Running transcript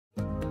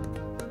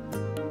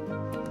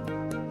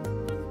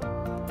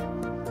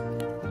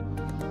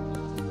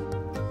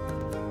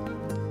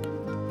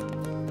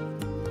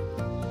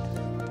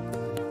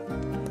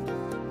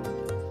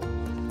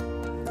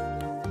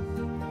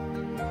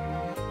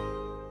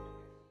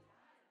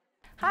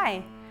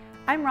Hi,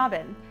 I'm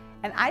Robin,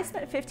 and I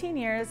spent 15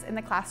 years in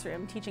the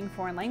classroom teaching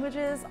foreign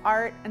languages,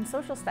 art, and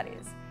social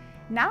studies.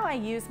 Now I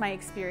use my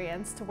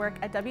experience to work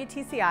at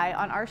WTCI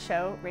on our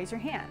show, Raise Your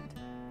Hand.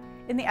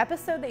 In the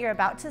episode that you're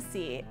about to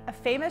see, a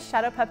famous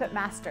shadow puppet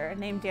master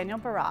named Daniel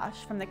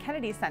Barash from the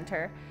Kennedy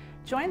Center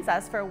joins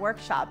us for a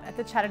workshop at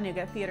the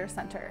Chattanooga Theatre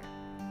Centre.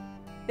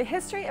 The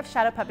history of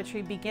shadow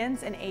puppetry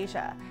begins in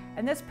Asia,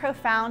 and this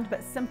profound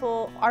but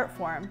simple art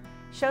form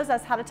shows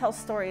us how to tell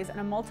stories in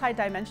a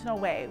multi-dimensional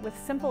way with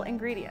simple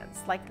ingredients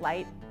like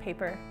light,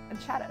 paper, and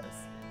shadows.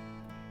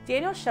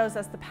 Daniel shows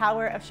us the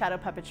power of shadow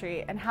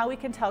puppetry and how we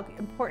can tell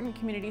important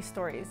community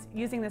stories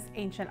using this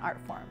ancient art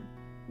form.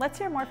 Let's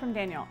hear more from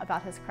Daniel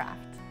about his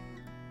craft.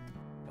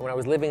 When I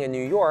was living in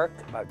New York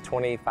about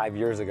 25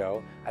 years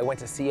ago, I went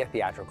to see a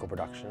theatrical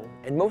production,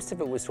 and most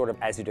of it was sort of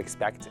as you'd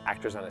expect,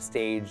 actors on a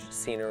stage,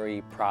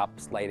 scenery,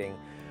 props, lighting.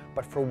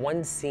 But for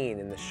one scene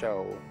in the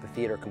show, the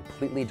theater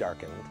completely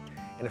darkened,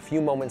 and a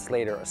few moments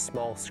later, a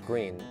small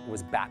screen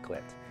was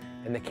backlit,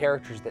 and the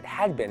characters that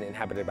had been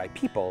inhabited by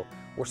people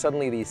were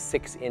suddenly these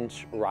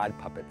 6-inch rod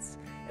puppets.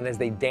 And as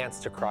they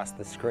danced across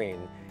the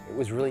screen, it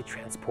was really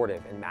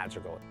transportive and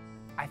magical.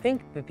 I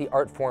think that the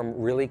art form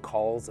really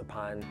calls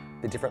upon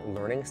the different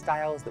learning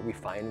styles that we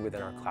find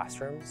within our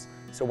classrooms.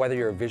 So whether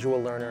you're a visual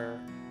learner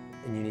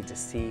and you need to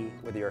see,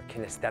 whether you're a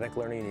kinesthetic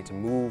learner, you need to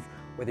move,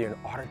 whether you're an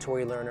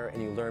auditory learner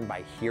and you learn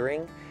by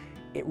hearing,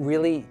 it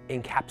really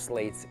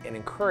encapsulates and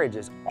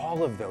encourages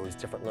all of those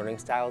different learning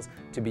styles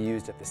to be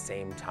used at the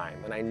same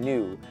time. And I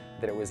knew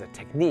that it was a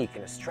technique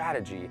and a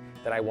strategy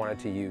that I wanted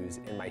to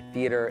use in my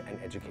theater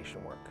and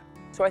education work.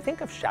 So I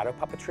think of shadow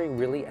puppetry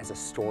really as a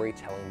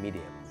storytelling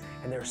medium.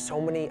 And there are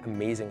so many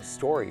amazing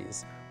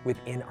stories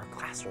within our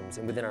classrooms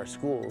and within our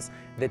schools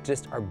that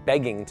just are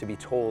begging to be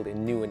told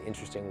in new and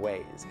interesting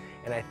ways.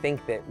 And I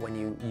think that when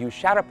you use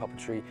shadow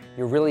puppetry,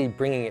 you're really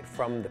bringing it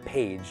from the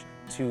page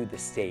to the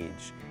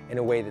stage in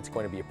a way that's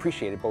going to be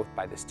appreciated both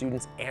by the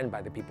students and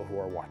by the people who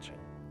are watching.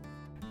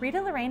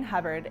 Rita Lorraine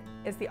Hubbard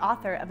is the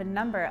author of a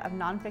number of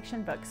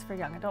nonfiction books for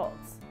young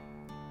adults.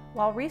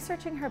 While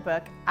researching her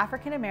book,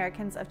 African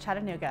Americans of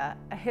Chattanooga,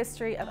 A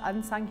History of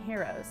Unsung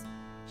Heroes,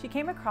 she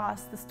came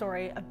across the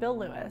story of Bill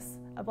Lewis,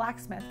 a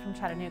blacksmith from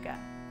Chattanooga.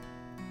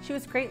 She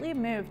was greatly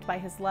moved by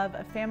his love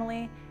of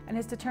family and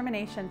his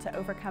determination to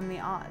overcome the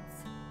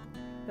odds.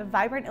 The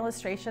vibrant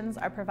illustrations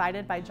are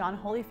provided by John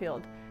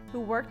Holyfield, who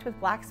worked with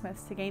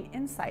blacksmiths to gain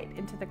insight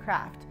into the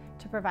craft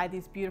to provide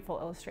these beautiful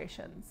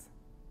illustrations.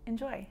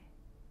 Enjoy.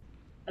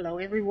 Hello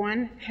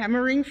everyone,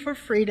 Hammering for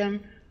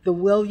Freedom, the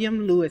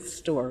William Lewis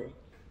story.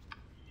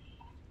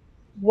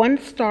 One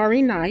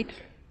starry night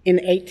in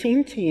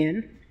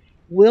 1810,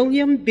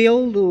 William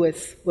Bill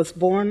Lewis was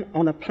born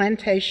on a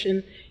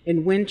plantation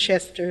in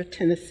Winchester,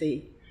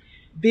 Tennessee.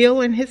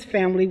 Bill and his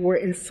family were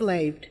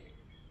enslaved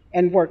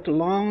and worked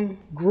long,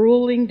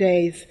 grueling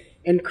days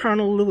in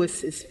Colonel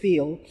Lewis's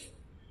fields.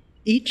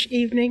 Each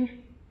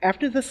evening,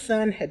 after the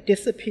sun had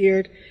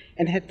disappeared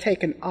and had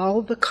taken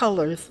all the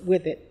colors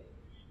with it,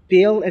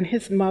 Bill and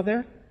his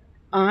mother,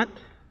 aunt,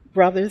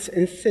 brothers,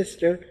 and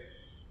sister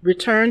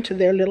returned to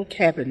their little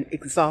cabin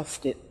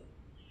exhausted.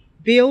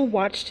 Bill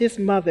watched his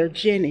mother,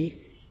 Jenny,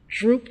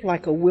 droop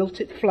like a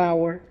wilted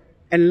flower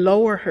and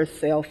lower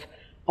herself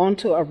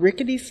onto a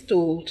rickety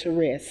stool to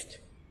rest.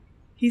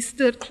 He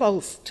stood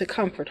close to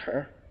comfort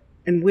her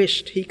and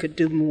wished he could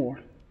do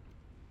more.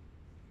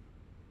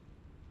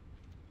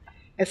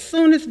 As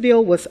soon as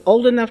Bill was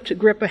old enough to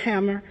grip a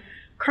hammer,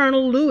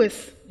 Colonel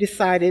Lewis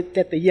decided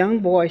that the young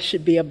boy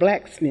should be a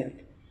blacksmith.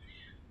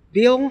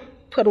 Bill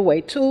put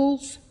away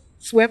tools,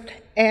 swept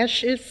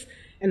ashes,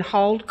 and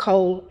hauled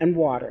coal and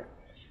water.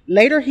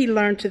 Later, he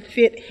learned to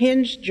fit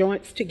hinge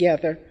joints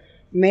together,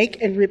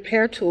 make and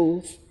repair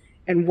tools,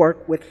 and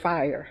work with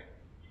fire.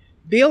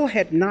 Bill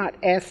had not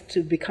asked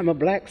to become a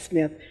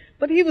blacksmith,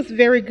 but he was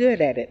very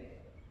good at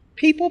it.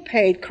 People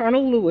paid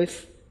Colonel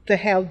Lewis to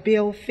have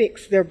Bill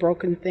fix their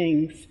broken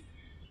things.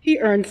 He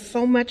earned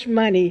so much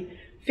money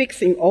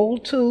fixing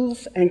old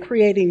tools and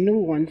creating new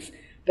ones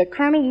that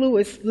Colonel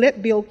Lewis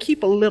let Bill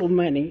keep a little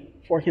money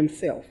for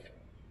himself.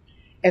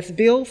 As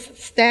Bill's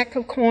stack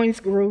of coins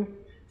grew,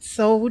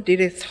 so did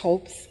his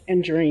hopes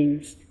and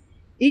dreams.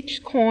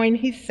 Each coin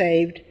he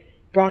saved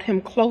brought him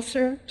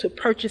closer to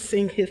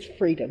purchasing his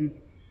freedom.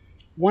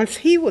 Once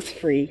he was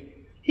free,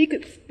 he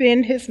could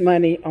spend his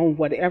money on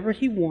whatever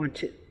he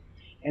wanted,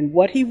 and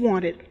what he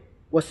wanted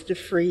was to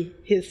free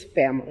his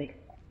family.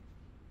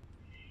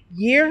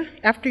 Year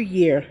after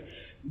year,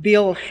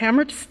 Bill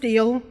hammered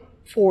steel,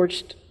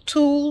 forged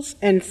tools,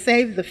 and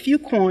saved the few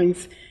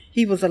coins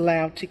he was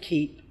allowed to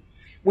keep.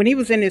 When he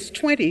was in his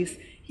 20s,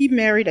 he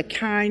married a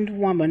kind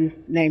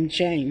woman named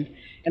Jane,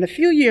 and a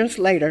few years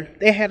later,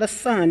 they had a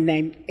son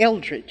named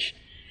Eldridge.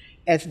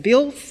 As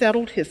Bill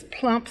settled his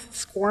plump,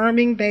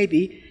 squirming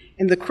baby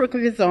in the crook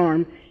of his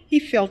arm, he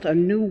felt a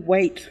new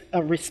weight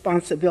of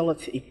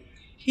responsibility.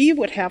 He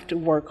would have to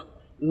work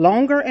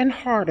longer and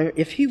harder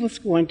if he was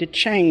going to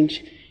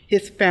change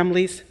his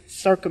family's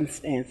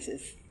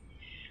circumstances.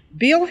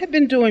 Bill had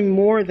been doing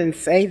more than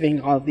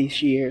saving all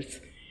these years.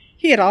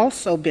 He had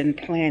also been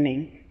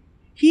planning.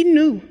 He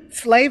knew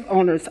slave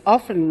owners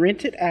often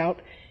rented out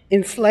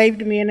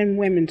enslaved men and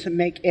women to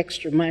make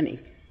extra money.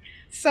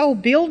 So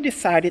Bill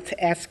decided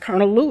to ask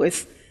Colonel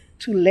Lewis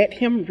to let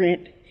him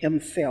rent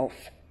himself.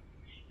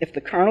 If the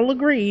colonel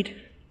agreed,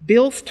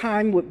 Bill's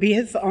time would be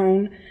his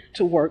own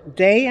to work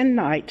day and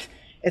night,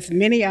 as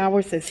many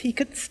hours as he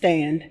could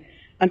stand,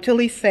 until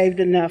he saved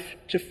enough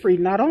to free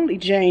not only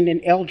Jane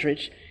and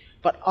Eldridge,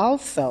 but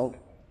also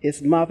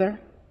his mother,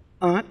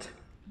 aunt,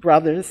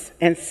 brothers,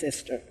 and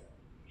sister.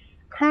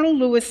 Colonel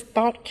Lewis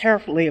thought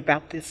carefully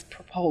about this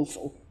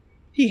proposal.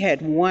 He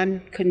had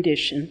one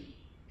condition: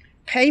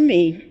 pay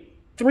me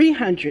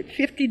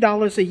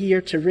 $350 a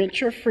year to rent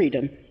your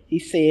freedom, he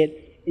said,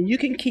 and you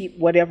can keep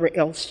whatever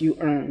else you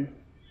earn.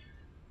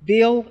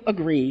 Bill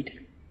agreed.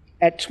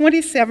 At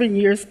 27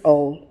 years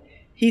old,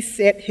 he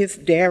set his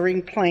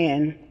daring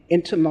plan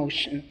into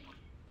motion.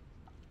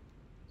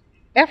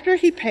 After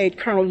he paid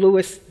Colonel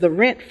Lewis the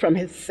rent from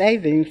his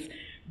savings,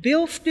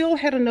 Bill still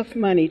had enough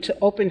money to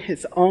open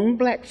his own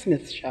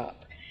blacksmith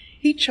shop.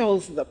 He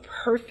chose the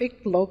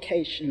perfect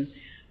location,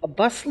 a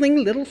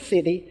bustling little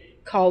city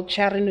called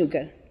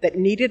Chattanooga that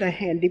needed a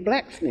handy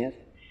blacksmith.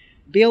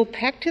 Bill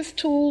packed his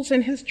tools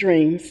and his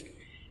dreams,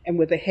 and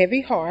with a heavy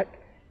heart,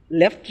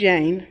 left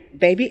Jane,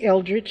 baby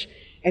Eldridge,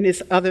 and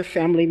his other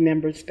family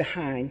members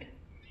behind.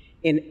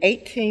 In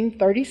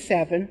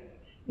 1837,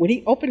 when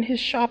he opened his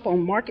shop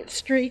on Market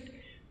Street,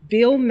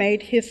 Bill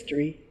made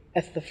history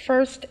as the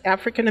first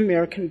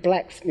African-American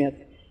blacksmith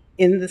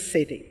in the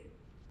city.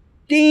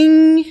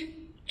 Ding,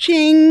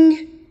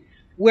 ching!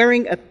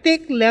 Wearing a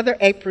thick leather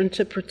apron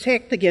to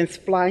protect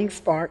against flying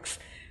sparks,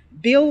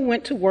 Bill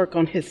went to work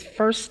on his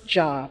first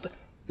job,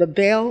 the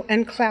bell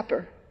and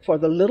clapper for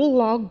the little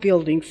log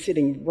building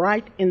sitting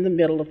right in the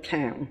middle of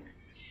town.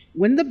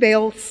 When the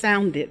bell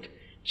sounded,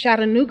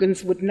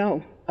 Chattanoogans would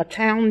know a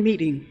town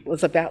meeting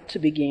was about to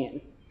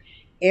begin.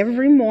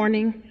 Every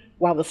morning,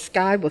 while the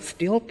sky was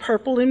still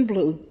purple and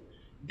blue,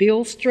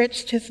 Bill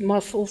stretched his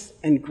muscles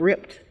and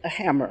gripped a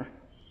hammer.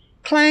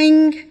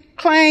 Clang,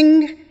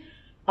 clang!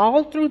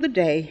 All through the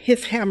day,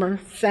 his hammer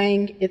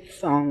sang its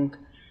song.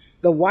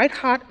 The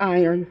white-hot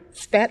iron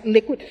spat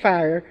liquid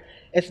fire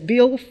as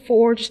Bill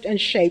forged and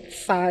shaped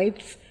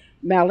scythes,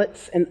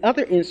 mallets, and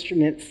other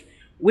instruments,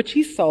 which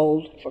he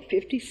sold for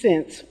 50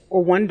 cents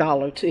or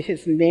 $1 to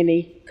his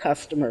many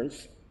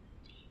customers.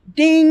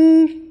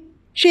 Ding,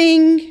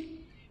 ching!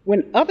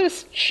 When other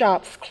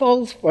shops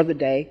closed for the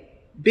day,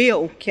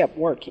 Bill kept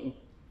working.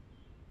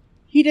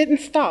 He didn't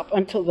stop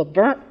until the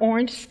burnt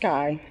orange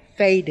sky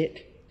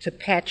faded to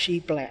patchy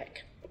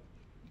black.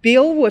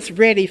 Bill was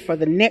ready for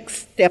the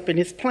next step in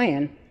his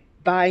plan,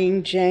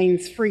 buying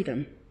Jane's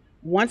freedom.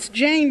 Once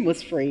Jane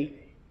was free,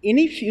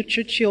 any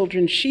future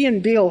children she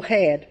and Bill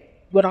had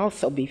would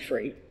also be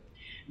free.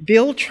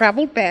 Bill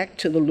traveled back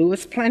to the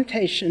Lewis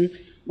plantation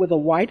with a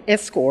white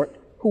escort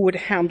who would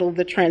handle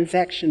the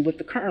transaction with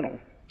the colonel.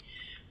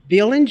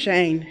 Bill and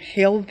Jane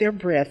held their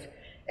breath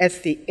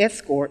as the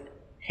escort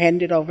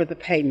handed over the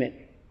payment.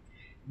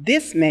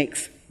 "This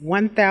makes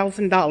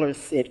 $1,000,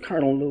 said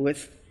Colonel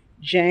Lewis.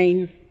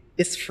 "Jane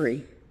is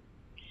free."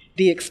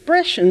 The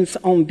expressions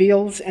on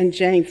Bill's and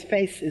Jane's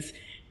faces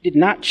did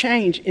not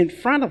change in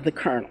front of the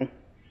colonel,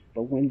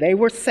 but when they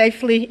were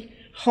safely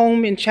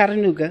home in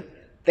Chattanooga,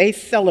 they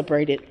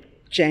celebrated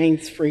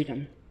Jane's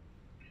freedom.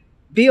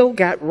 Bill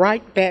got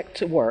right back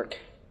to work.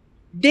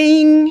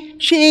 Ding,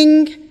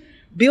 ching!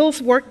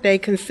 Bill's workday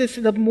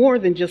consisted of more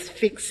than just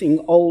fixing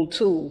old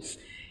tools.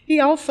 He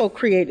also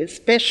created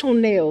special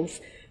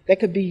nails that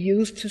could be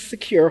used to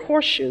secure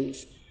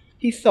horseshoes.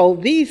 He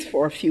sold these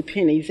for a few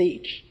pennies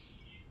each.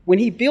 When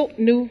he built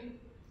new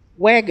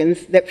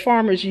wagons that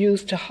farmers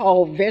used to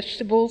haul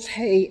vegetables,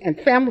 hay, and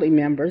family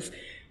members,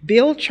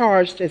 Bill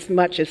charged as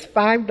much as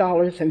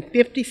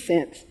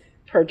 $5.50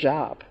 per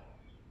job.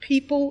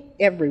 People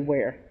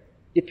everywhere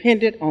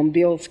depended on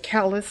Bill's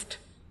calloused,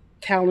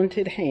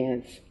 talented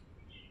hands.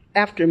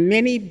 After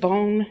many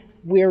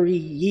bone-weary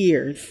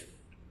years,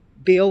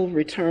 Bill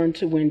returned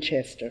to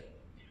Winchester.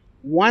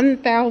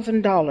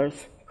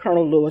 $1,000,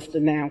 Colonel Lewis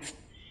announced.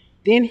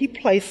 Then he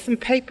placed some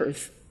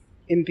papers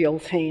in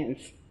Bill's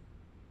hands.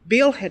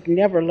 Bill had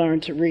never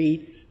learned to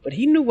read, but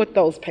he knew what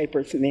those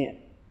papers meant.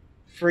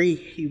 "Free,"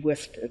 he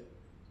whispered.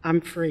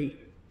 "I'm free."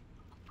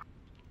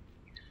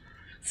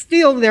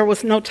 Still, there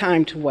was no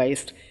time to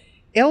waste.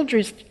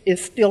 Eldridge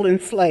is still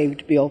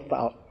enslaved, Bill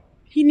thought.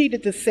 He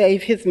needed to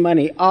save his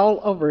money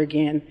all over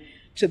again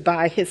to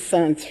buy his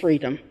son's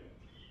freedom.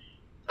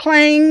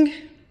 Clang,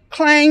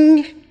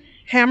 clang,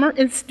 hammer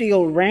and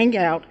steel rang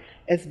out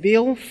as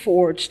Bill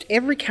forged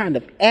every kind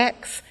of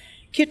axe,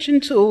 kitchen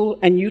tool,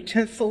 and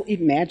utensil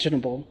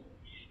imaginable.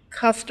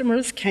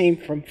 Customers came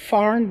from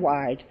far and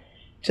wide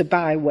to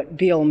buy what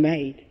Bill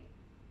made.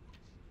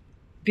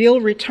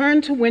 Bill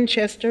returned to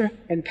Winchester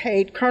and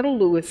paid Colonel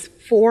Lewis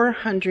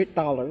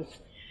 $400.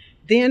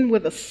 Then,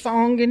 with a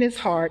song in his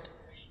heart,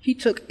 he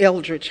took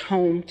Eldridge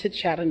home to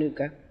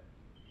Chattanooga.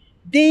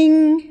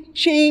 Ding,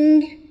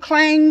 ching,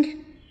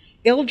 clang!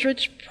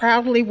 Eldridge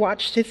proudly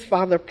watched his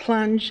father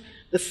plunge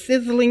the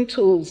sizzling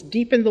tools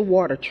deep in the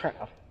water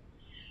trough.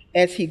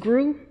 As he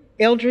grew,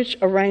 Eldridge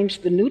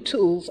arranged the new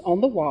tools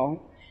on the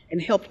wall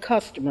and helped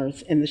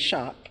customers in the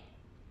shop.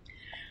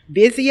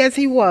 Busy as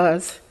he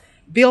was,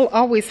 Bill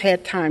always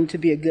had time to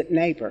be a good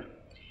neighbor.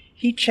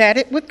 He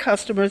chatted with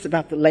customers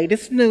about the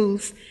latest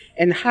news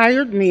and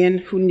hired men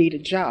who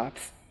needed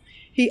jobs.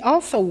 He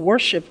also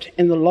worshiped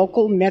in the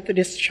local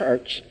Methodist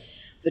church.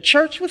 The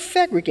church was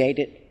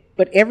segregated,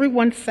 but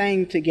everyone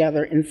sang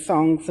together in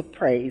songs of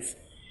praise.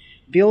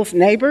 Bill's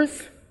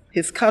neighbors,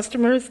 his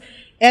customers,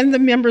 and the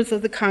members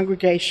of the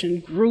congregation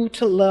grew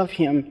to love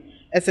him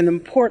as an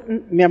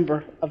important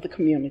member of the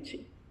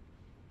community.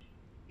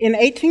 In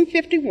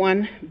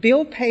 1851,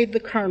 Bill paid the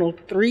colonel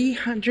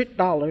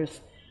 $300,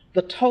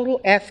 the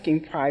total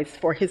asking price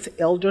for his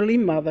elderly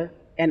mother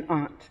and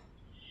aunt.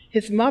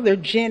 His mother,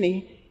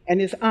 Jenny, and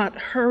his aunt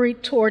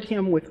hurried toward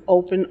him with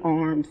open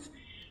arms.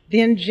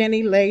 Then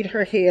Jenny laid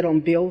her head on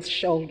Bill's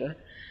shoulder.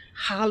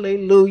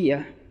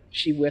 "Hallelujah,"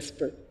 she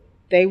whispered.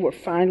 They were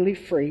finally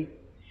free.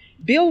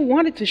 Bill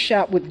wanted to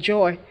shout with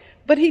joy,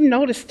 but he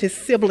noticed his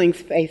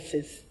siblings'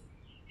 faces.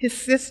 His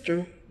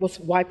sister was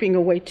wiping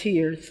away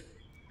tears.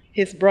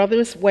 His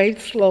brothers waved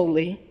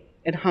slowly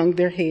and hung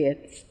their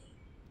heads.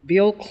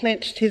 Bill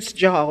clenched his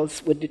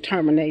jaws with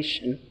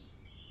determination.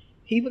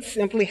 He would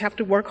simply have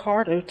to work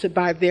harder to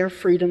buy their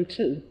freedom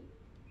too.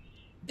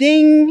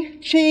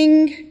 Ding,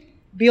 ching!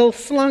 Bill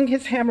slung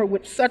his hammer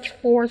with such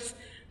force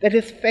that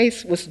his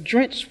face was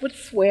drenched with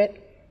sweat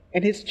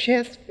and his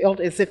chest felt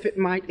as if it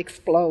might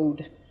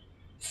explode.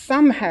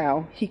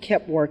 Somehow, he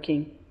kept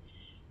working.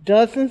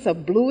 Dozens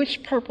of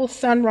bluish-purple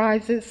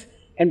sunrises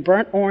and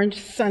burnt orange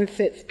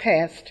sunsets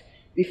passed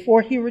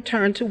before he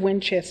returned to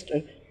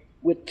Winchester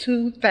with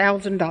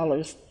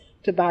 $2,000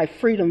 to buy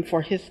freedom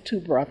for his two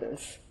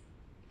brothers.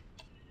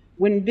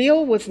 When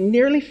Bill was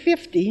nearly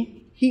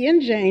 50, he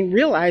and Jane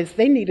realized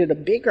they needed a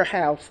bigger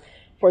house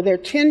for their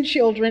 10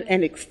 children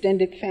and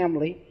extended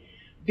family.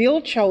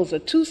 Bill chose a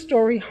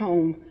 2-story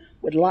home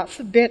with lots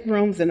of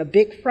bedrooms and a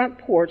big front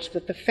porch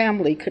that the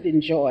family could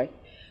enjoy.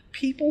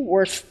 People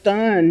were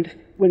stunned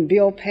when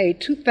Bill paid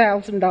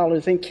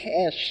 $2,000 in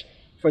cash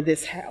for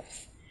this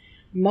house.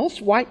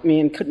 Most white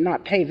men could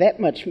not pay that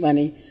much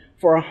money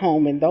for a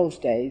home in those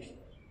days.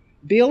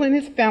 Bill and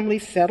his family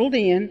settled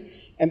in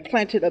and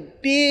planted a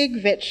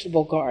big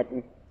vegetable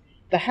garden.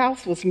 The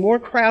house was more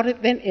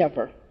crowded than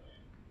ever,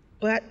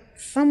 but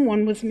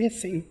someone was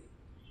missing.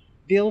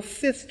 Bill's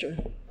sister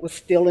was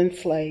still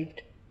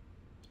enslaved.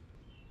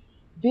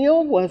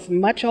 Bill was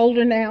much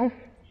older now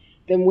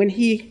than when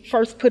he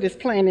first put his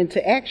plan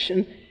into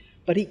action,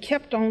 but he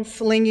kept on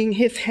slinging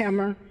his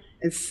hammer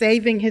and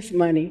saving his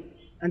money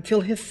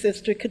until his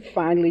sister could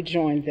finally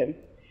join them.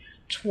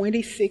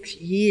 26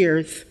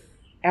 years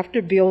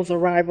after Bill's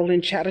arrival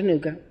in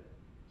Chattanooga,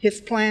 his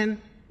plan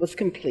was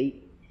complete.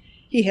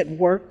 He had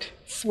worked,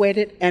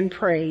 sweated, and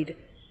prayed.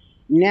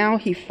 Now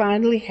he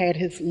finally had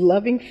his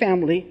loving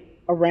family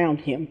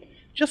around him,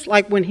 just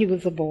like when he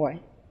was a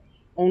boy.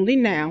 Only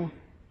now,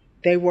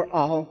 they were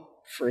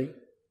all free.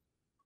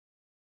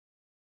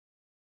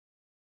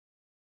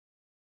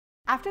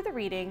 After the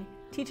reading,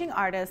 teaching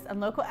artists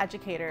and local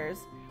educators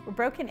were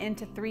broken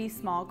into 3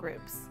 small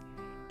groups.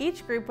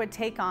 Each group would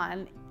take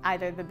on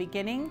either the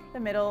beginning, the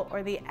middle,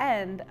 or the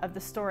end of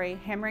the story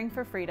Hammering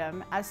for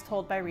Freedom as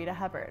told by Rita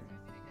Hubbard.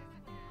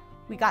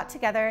 We got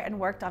together and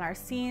worked on our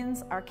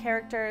scenes, our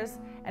characters,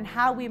 and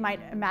how we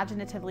might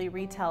imaginatively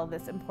retell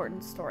this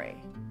important story.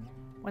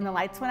 When the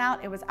lights went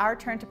out, it was our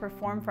turn to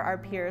perform for our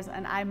peers,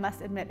 and I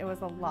must admit it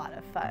was a lot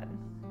of fun.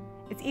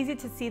 It's easy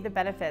to see the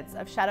benefits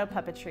of shadow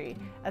puppetry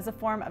as a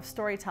form of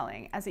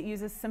storytelling, as it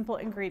uses simple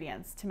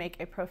ingredients to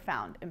make a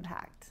profound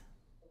impact.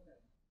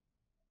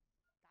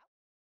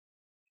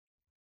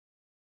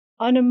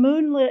 On a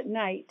moonlit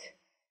night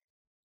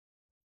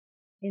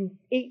in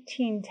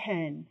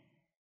 1810,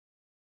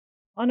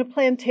 on a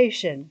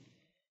plantation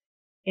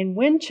in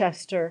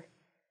Winchester,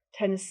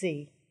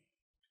 Tennessee,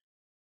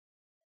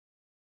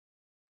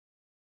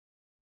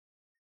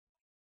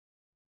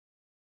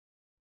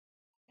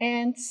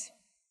 aunts,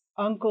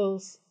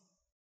 uncles,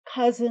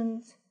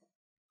 cousins,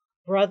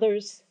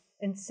 brothers,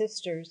 and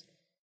sisters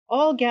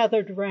all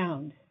gathered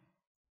round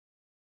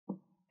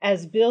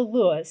as Bill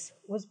Lewis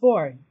was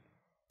born.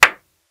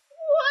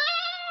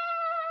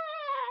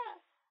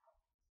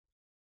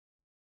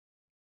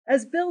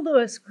 As Bill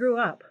Lewis grew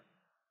up,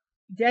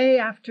 day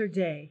after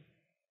day,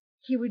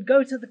 he would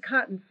go to the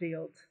cotton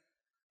field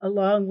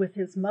along with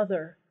his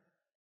mother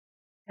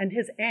and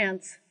his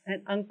aunts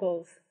and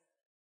uncles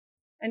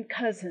and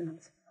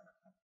cousins,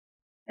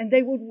 and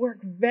they would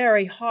work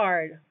very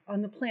hard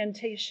on the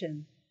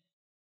plantation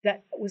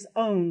that was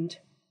owned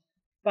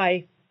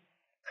by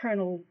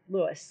Colonel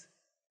Lewis.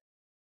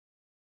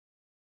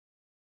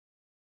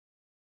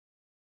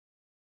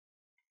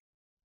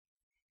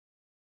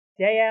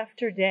 Day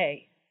after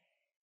day,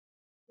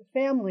 the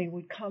family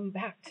would come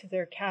back to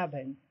their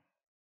cabin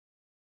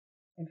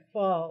and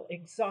fall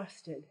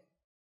exhausted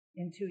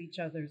into each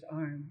other's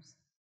arms.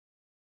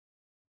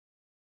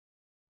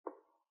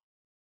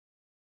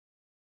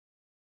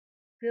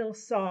 Bill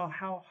saw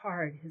how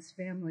hard his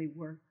family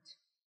worked.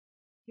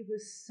 He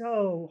was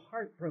so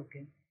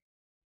heartbroken.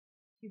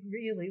 He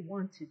really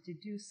wanted to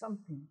do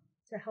something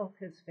to help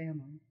his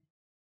family.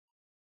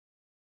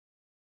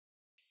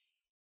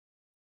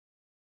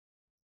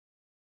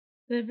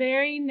 The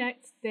very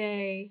next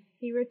day,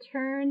 he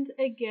returned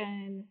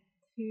again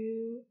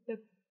to the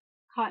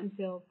cotton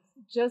fields,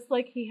 just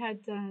like he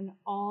had done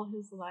all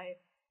his life,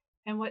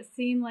 and what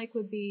seemed like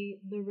would be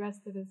the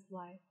rest of his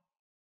life.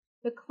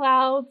 The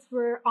clouds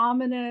were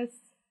ominous,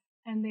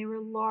 and they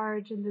were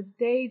large, and the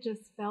day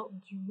just felt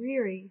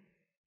dreary.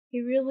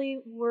 He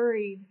really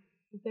worried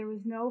that there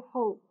was no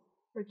hope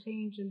for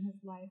change in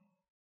his life.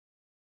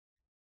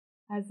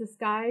 As the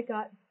sky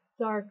got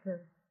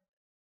darker,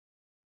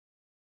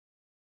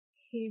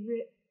 he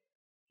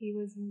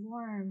was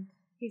warmed.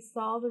 He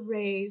saw the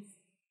rays,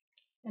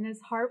 and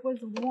his heart was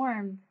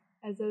warmed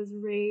as those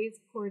rays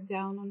poured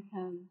down on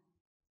him.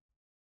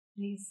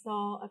 And he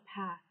saw a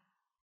path.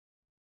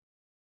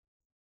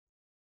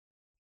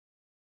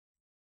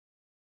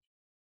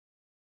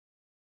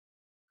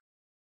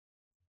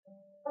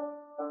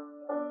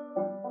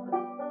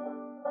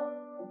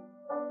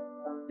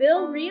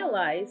 Bill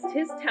realized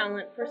his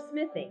talent for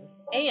smithing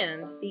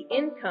and the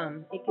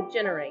income it could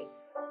generate.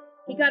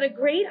 He got a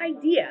great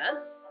idea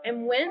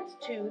and went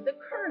to the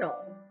colonel.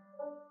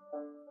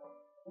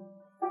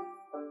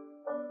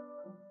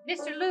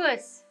 Mr.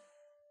 Lewis.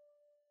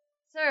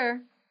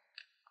 Sir.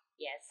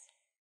 Yes.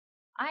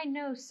 I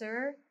know,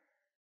 sir,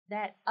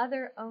 that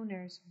other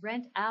owners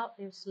rent out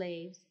their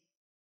slaves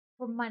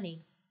for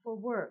money, for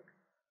work.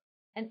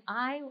 And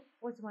I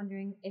was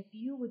wondering if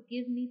you would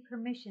give me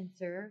permission,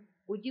 sir.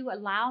 Would you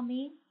allow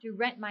me to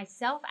rent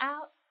myself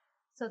out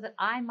so that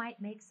I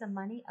might make some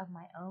money of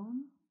my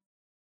own?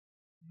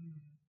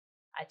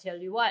 I tell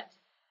you what.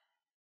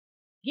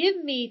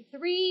 Give me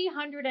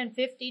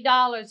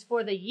 $350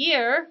 for the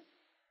year,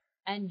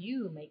 and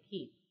you may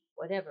keep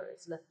whatever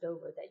is left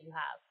over that you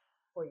have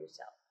for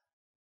yourself.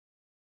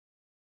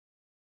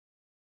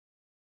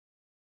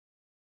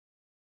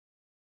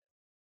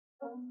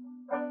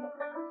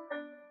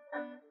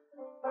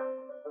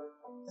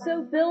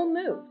 So Bill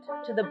moved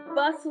to the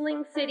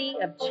bustling city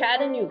of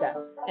Chattanooga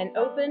and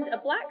opened a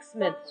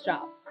blacksmith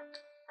shop.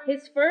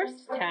 His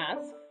first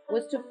task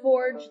was to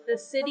forge the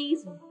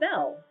city's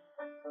bell.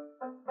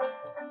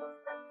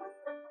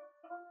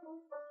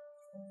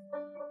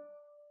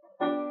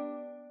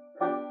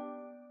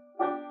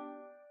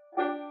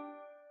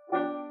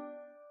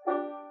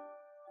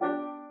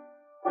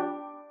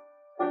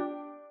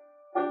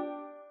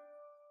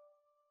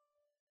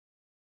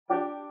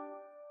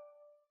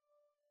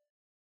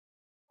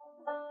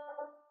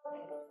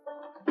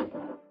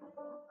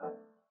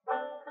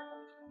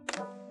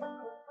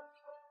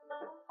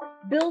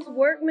 Bill's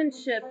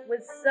workmanship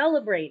was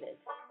celebrated,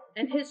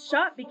 and his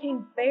shop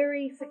became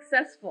very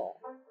successful.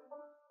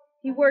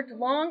 He worked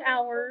long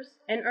hours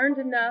and earned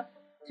enough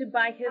to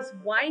buy his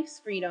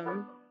wife's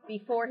freedom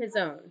before his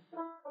own.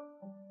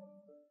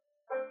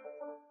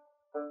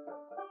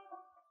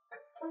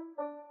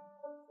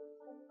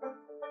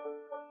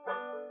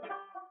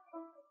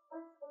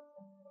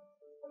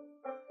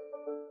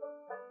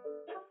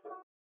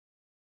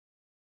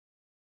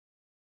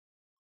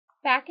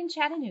 Back in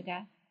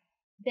Chattanooga,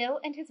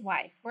 Bill and his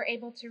wife were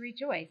able to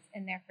rejoice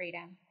in their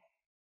freedom.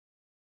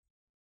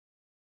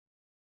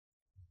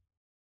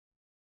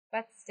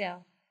 But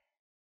still,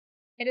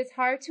 it is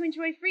hard to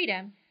enjoy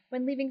freedom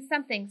when leaving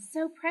something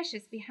so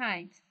precious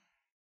behind.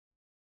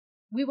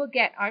 We will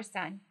get our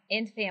son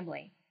and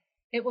family.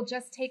 It will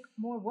just take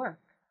more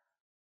work.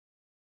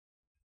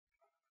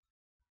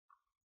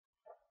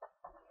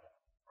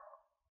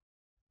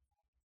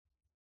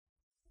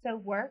 So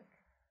work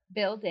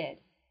Bill did.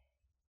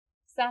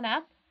 Sun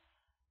up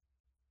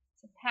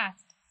to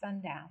past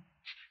sundown.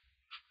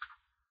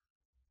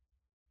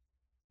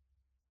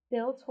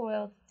 Bill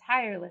toiled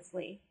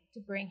tirelessly to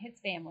bring his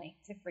family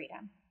to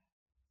freedom.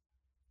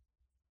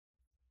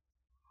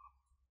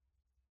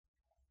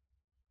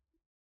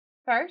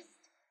 First,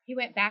 he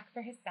went back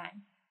for his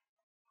son,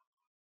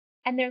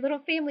 and their little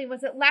family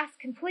was at last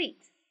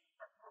complete.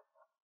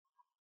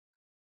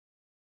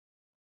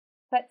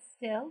 But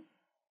still,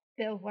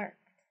 Bill worked.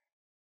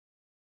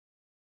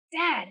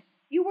 Dad,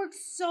 you work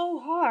so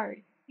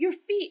hard. Your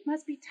feet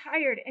must be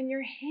tired and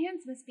your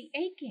hands must be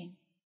aching.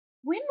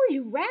 When will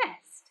you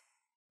rest?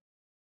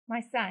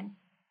 My son,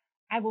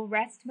 I will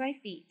rest my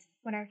feet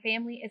when our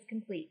family is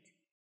complete.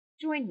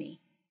 Join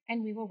me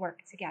and we will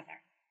work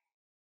together.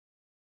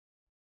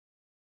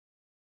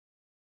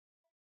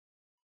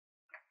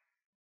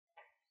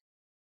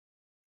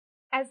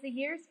 As the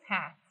years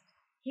passed,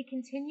 he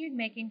continued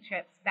making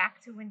trips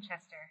back to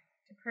Winchester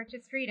to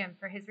purchase freedom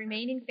for his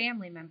remaining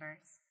family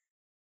members.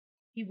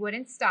 He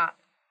wouldn't stop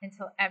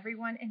until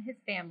everyone in his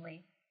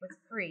family was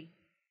free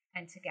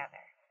and together.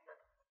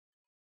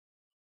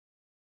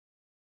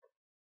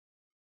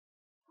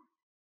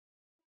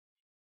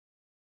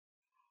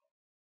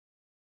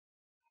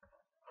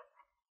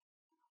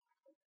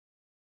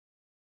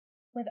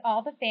 With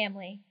all the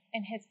family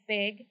in his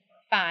big,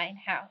 fine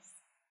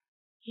house,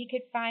 he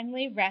could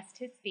finally rest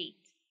his feet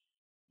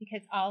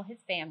because all his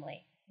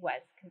family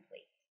was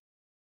complete.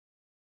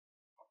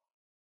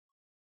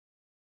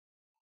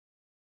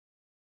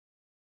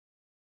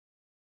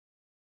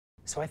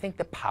 So I think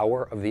the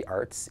power of the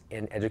arts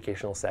in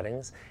educational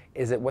settings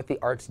is that what the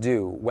arts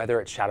do, whether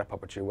it's shadow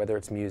puppetry, whether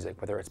it's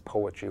music, whether it's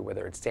poetry,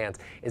 whether it's dance,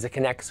 is it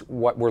connects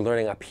what we're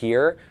learning up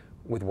here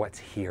with what's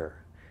here.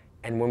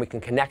 And when we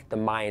can connect the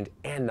mind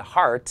and the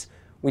heart,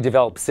 we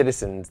develop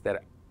citizens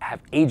that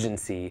have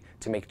agency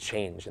to make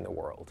change in the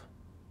world.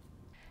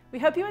 We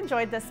hope you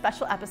enjoyed this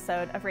special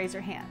episode of Raise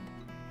Your Hand.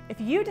 If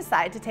you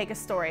decide to take a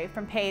story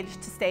from page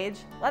to stage,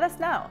 let us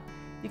know.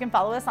 You can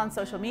follow us on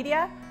social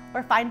media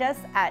or find us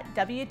at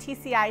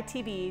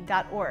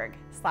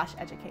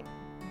WTCI-TV.org/educate.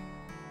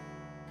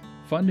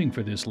 Funding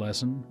for this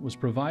lesson was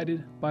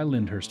provided by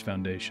Lyndhurst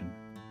Foundation.